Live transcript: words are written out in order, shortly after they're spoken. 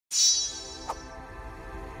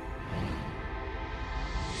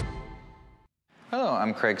Hello,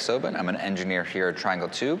 I'm Craig Sobin. I'm an engineer here at Triangle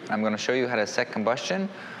Tube. I'm going to show you how to set combustion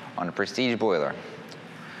on a Prestige boiler.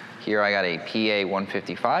 Here I got a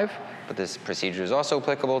PA155, but this procedure is also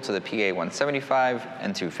applicable to the PA175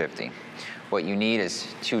 and 250. What you need is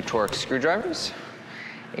 2 Torx screwdrivers,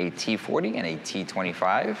 a T40 and a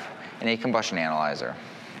T25, and a combustion analyzer.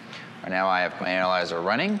 Right now I have my analyzer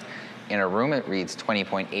running. In a room it reads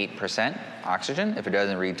 20.8% oxygen. If it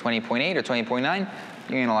doesn't read 20.8 or 20.9,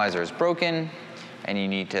 your analyzer is broken, and you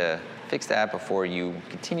need to fix that before you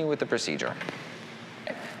continue with the procedure.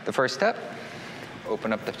 The first step,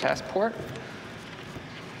 open up the test port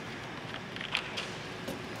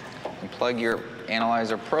and plug your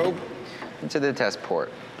analyzer probe into the test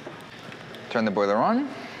port. Turn the boiler on,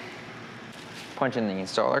 punch in the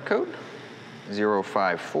installer code,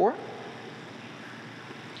 054,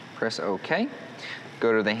 press OK.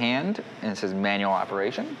 Go to the hand and it says manual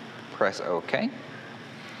operation, press OK.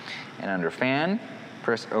 And under fan,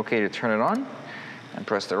 press OK to turn it on, and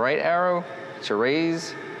press the right arrow to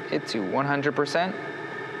raise it to 100%.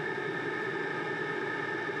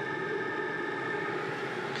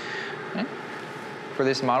 Okay. For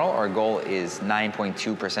this model, our goal is 9.2%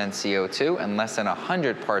 CO2 and less than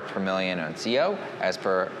 100 parts per million on CO, as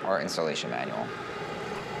per our installation manual.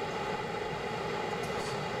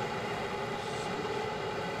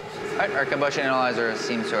 All right, our combustion analyzer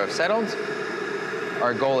seems to have settled.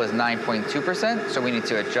 Our goal is 9.2%, so we need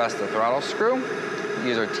to adjust the throttle screw.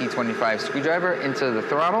 Use our T25 screwdriver into the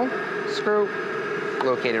throttle screw,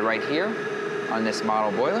 located right here on this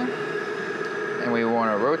model boiler. And we want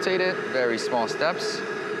to rotate it, very small steps,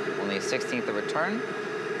 only a 1/16 of a turn.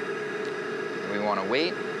 And we want to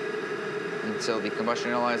wait until the combustion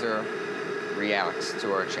analyzer reacts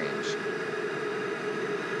to our change.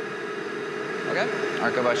 Okay, our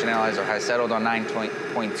combustion analyzer has settled on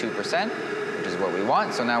 9.2%. which is what we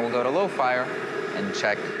want. So now we'll go to low fire and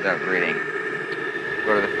check the reading.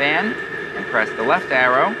 Go to the fan and press the left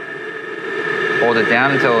arrow. Hold it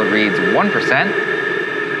down until it reads 1%.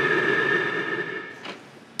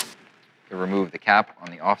 To remove the cap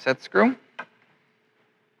on the offset screw.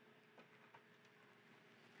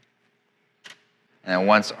 And then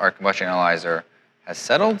once our combustion analyzer has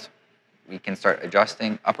settled, we can start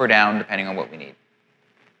adjusting up or down depending on what we need.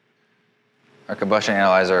 Our combustion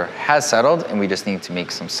analyzer has settled, and we just need to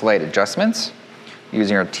make some slight adjustments.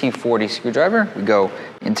 Using our T40 screwdriver, we go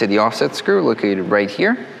into the offset screw located right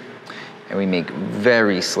here, and we make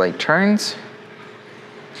very slight turns,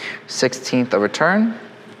 1/16 of a turn,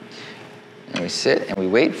 and we sit and we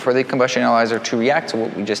wait for the combustion analyzer to react to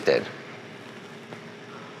what we just did.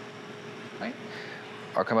 Right.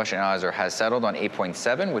 Our combustion analyzer has settled on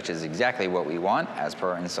 8.7, which is exactly what we want as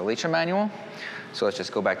per our installation manual. So let's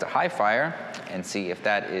just go back to high fire and see if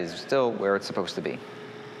that is still where it's supposed to be.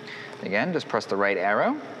 Again, just press the right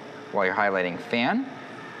arrow while you're highlighting fan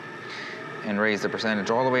and raise the percentage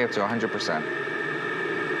all the way up to 100%.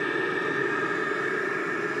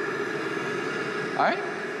 All right,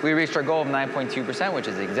 we reached our goal of 9.2%, which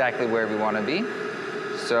is exactly where we want to be.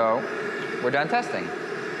 So we're done testing.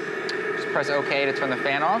 Just press OK to turn the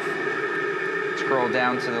fan off. Scroll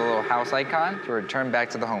down to the little house icon to return back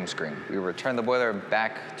to the home screen. We return the boiler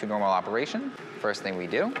back to normal operation. First thing we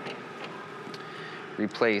do,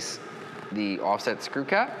 replace the offset screw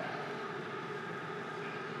cap.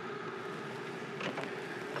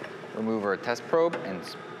 Remove our test probe and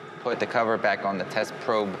put the cover back on the test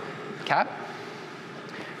probe cap.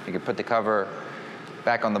 You can put the cover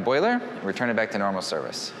back on the boiler and return it back to normal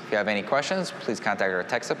service. If you have any questions, please contact our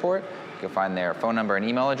tech support. You can find their phone number and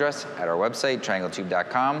email address at our website,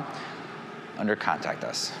 triangletube.com, under Contact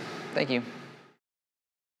Us. Thank you.